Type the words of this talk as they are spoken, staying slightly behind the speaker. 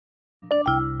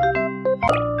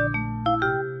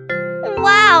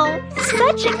Wow,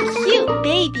 such a cute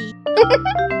baby.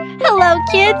 Hello,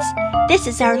 kids. This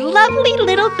is our lovely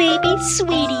little baby,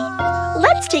 Sweetie.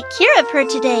 Let's take care of her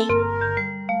today.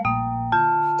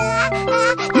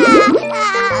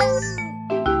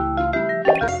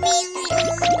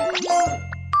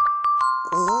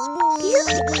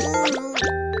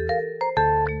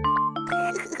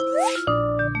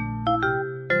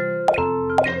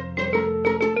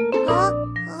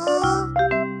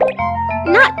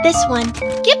 Not this one.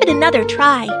 Give it another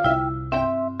try.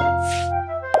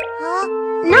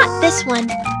 Not this one.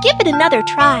 Give it another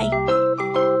try.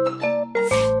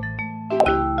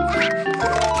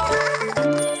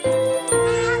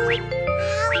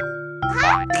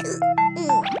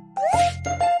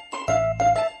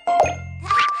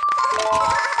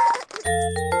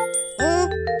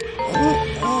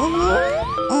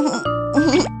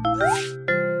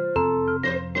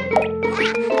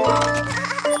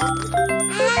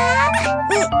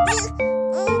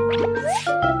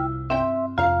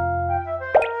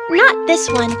 Not this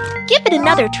one. Give it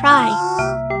another try.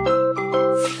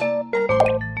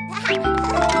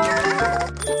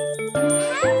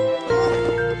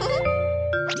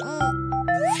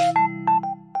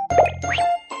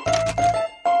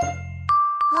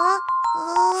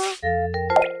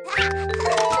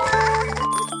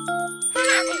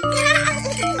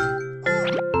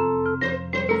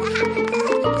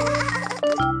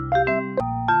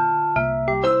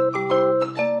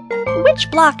 Which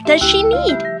block does she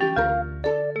need?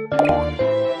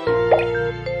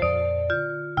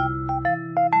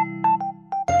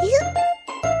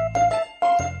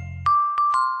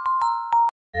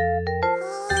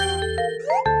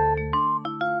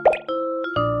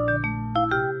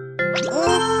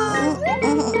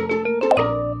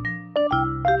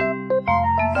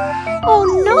 Oh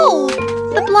no!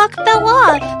 The block fell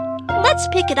off. Let's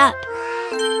pick it up.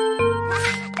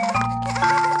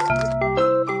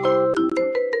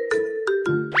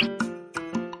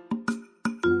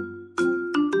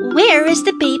 Where is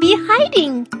the baby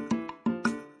hiding?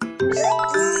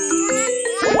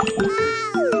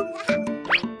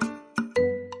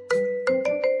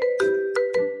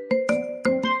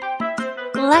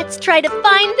 Let's try to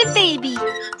find the baby.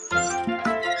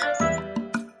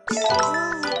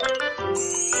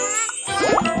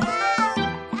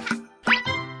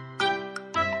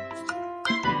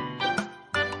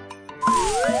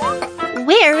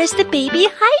 Where is the baby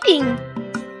hiding?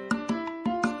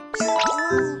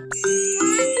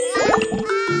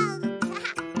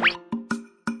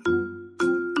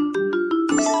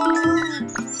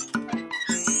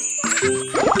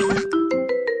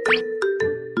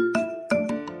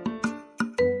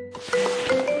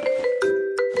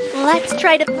 Let's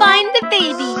try to find the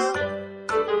baby.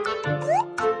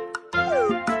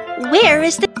 Where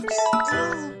is the...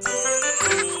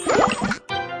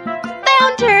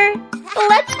 Found her!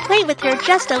 Let's play with her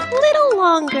just a little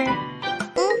longer.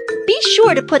 Be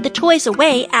sure to put the toys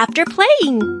away after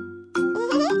playing.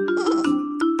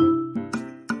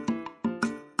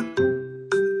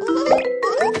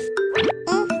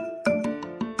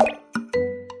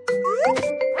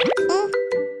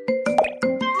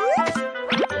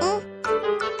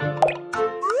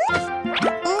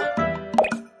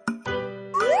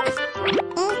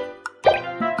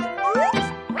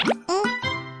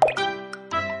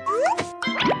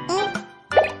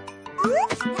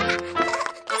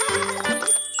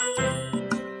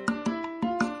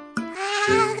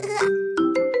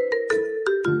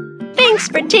 Thanks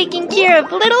for taking care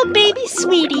of little baby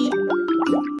Sweetie.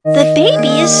 The baby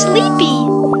is sleepy.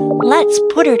 Let's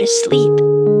put her to sleep.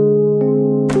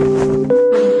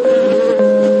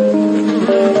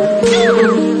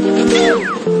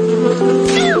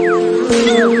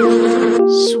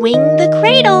 Swing the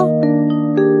cradle.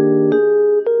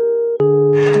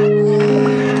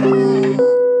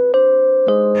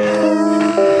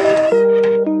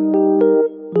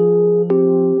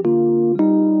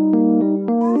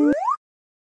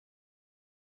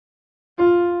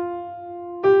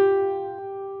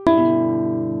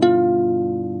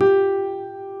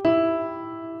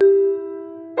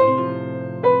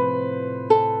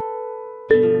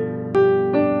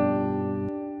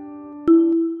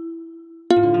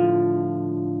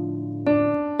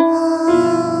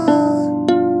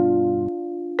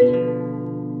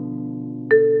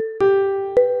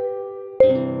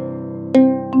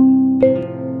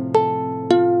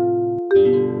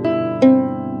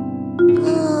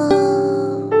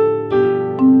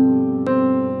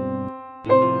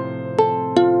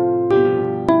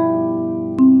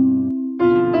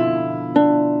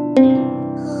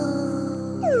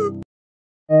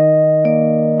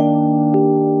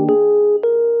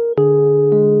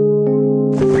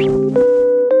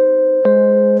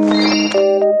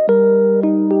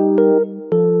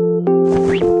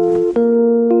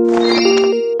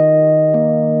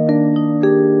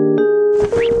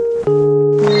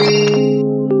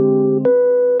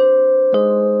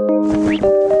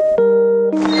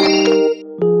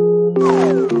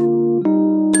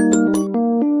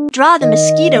 draw the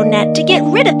mosquito net to get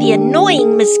rid of the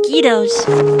annoying mosquitoes.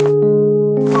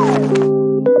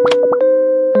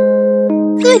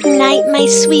 Good night, my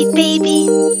sweet baby.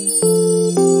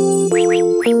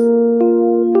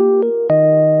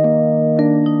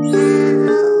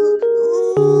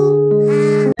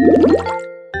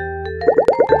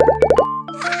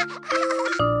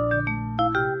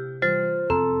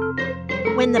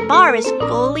 When the bar is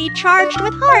fully charged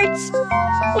with hearts,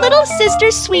 little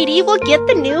sister Sweetie will get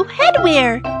the new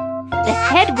headwear. The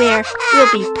headwear will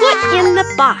be put in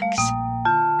the box.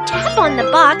 Tap on the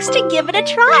box to give it a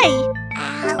try.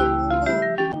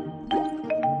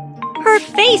 Her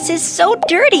face is so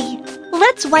dirty.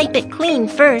 Let's wipe it clean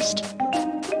first.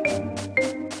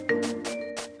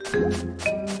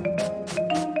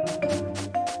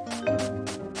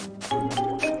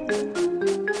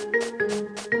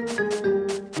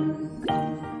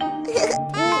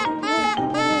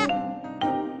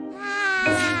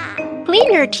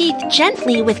 Clean your teeth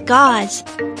gently with gauze.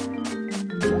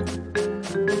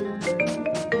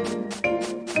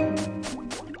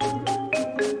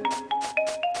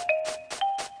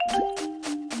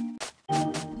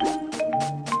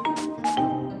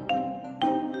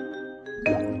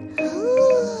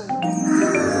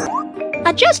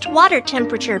 Adjust water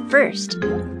temperature first.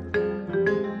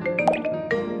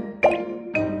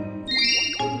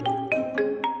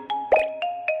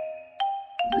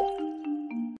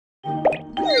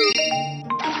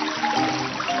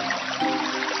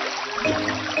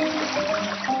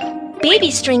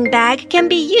 Baby string bag can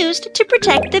be used to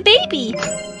protect the baby.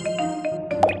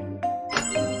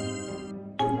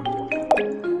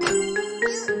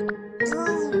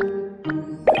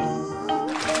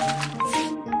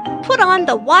 Put on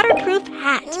the waterproof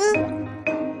hat.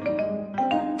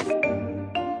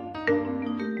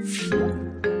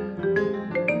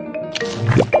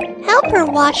 Help her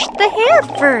wash the hair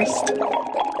first.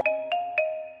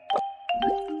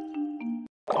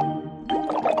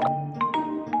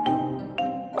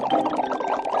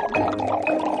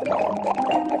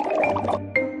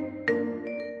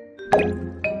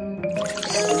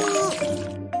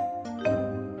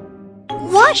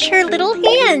 Wash her little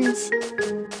hands.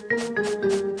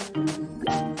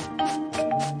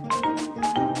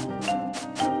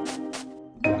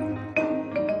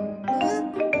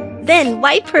 Then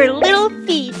wipe her little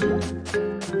feet.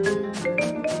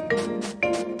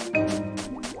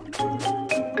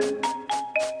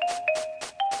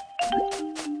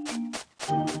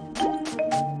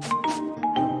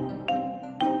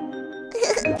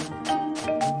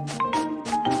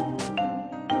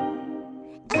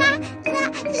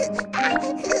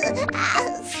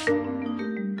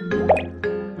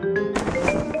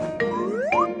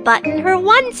 Button her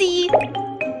onesie.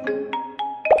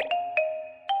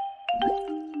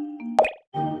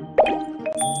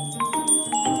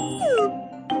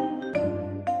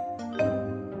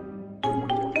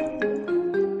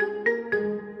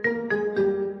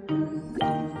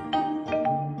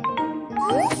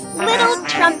 Little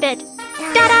trumpet.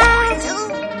 Ta-da!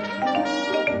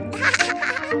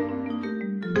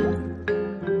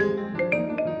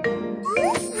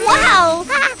 Wow!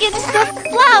 It's the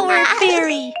flower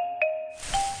fairy!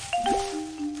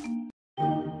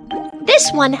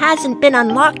 This one hasn't been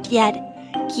unlocked yet.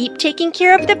 Keep taking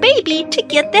care of the baby to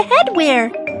get the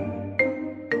headwear.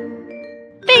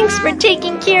 Thanks for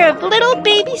taking care of little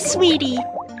baby Sweetie.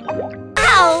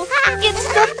 Wow! It's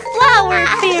the flower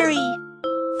fairy!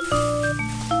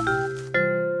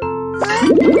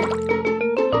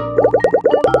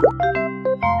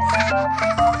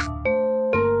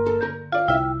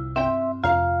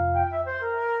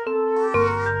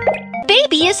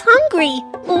 Baby is hungry.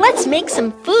 Let's make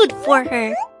some food for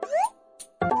her.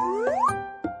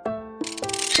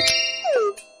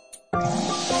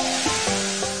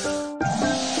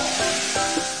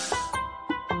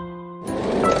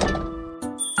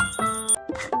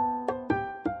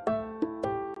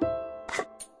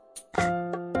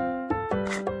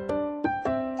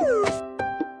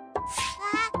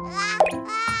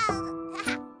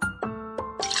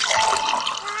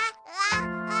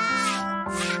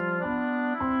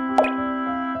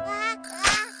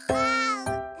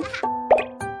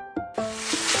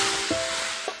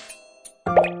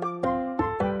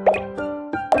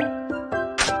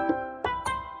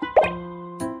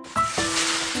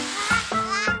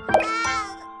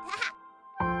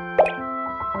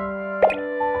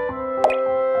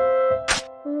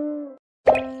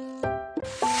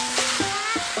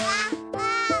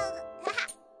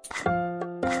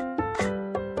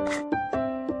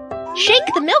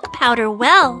 Shake the milk powder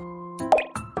well.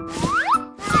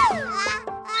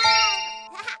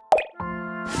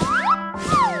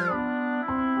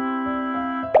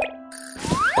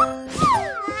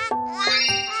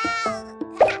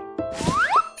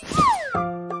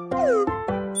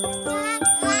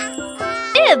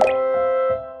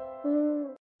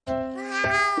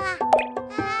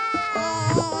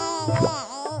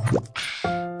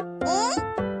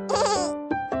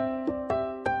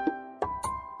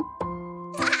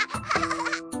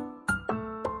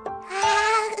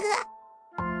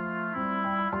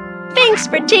 Thanks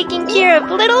for taking care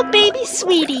of little baby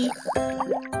Sweetie.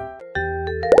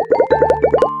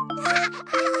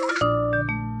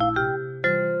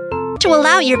 To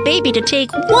allow your baby to take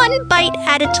one bite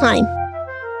at a time.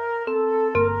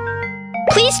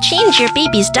 Please change your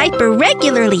baby's diaper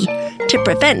regularly to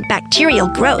prevent bacterial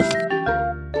growth.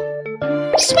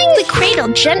 Swing the cradle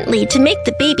gently to make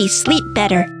the baby sleep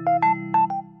better.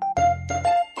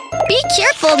 Be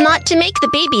careful not to make the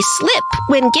baby slip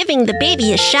when giving the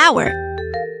baby a shower.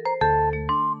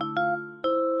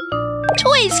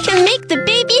 Toys can make the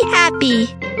baby happy.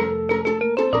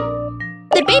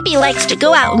 The baby likes to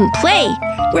go out and play.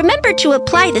 Remember to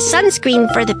apply the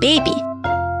sunscreen for the baby.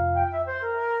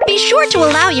 Be sure to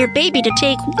allow your baby to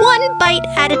take one bite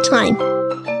at a time.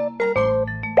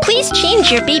 Please change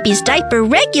your baby's diaper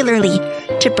regularly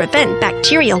to prevent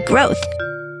bacterial growth.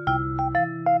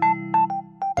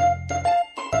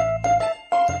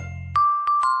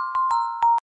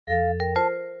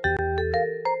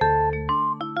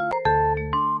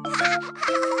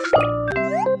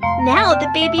 Now the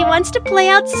baby wants to play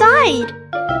outside.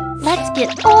 Let's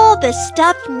get all the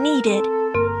stuff needed.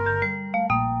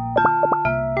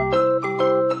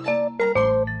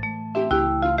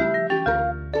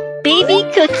 Baby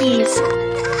cookies.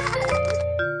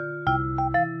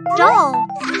 Doll.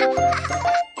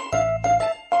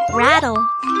 Rattle.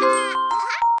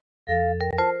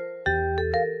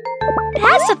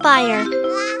 Pacifier.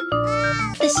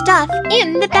 The stuff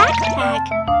in the backpack.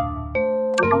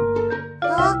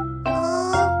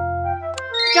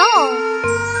 Doll.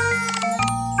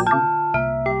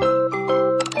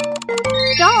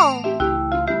 Doll.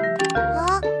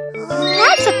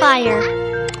 Pacifier.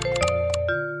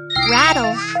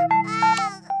 Rattle.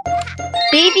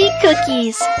 Baby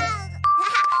cookies.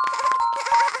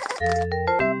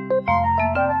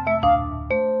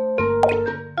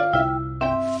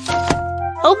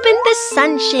 Open the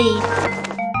sunshade.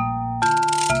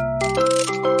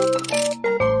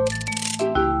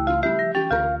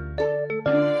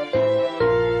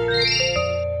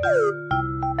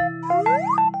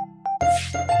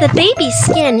 The baby's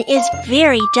skin is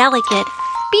very delicate.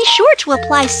 Be sure to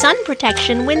apply sun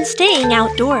protection when staying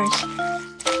outdoors.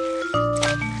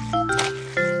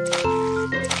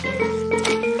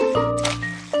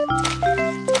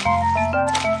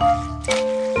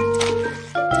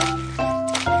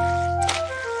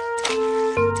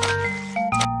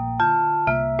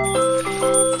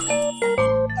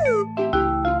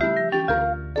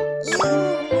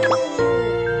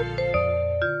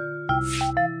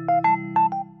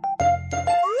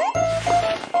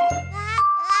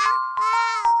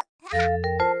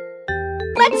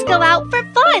 Let's go out for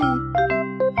fun!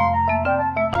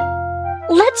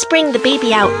 Let's bring the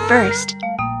baby out first.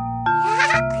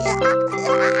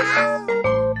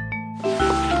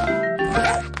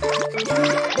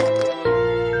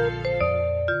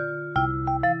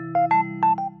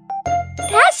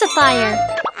 Pacifier.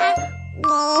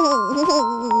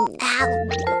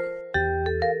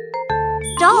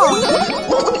 Doll.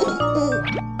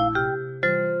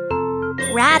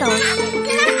 Rattle.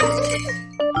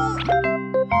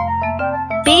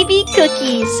 Baby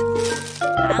cookies.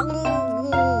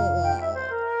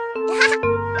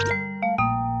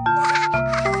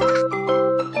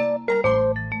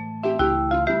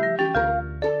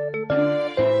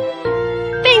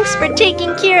 Thanks for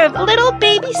taking care of little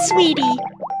baby Sweetie.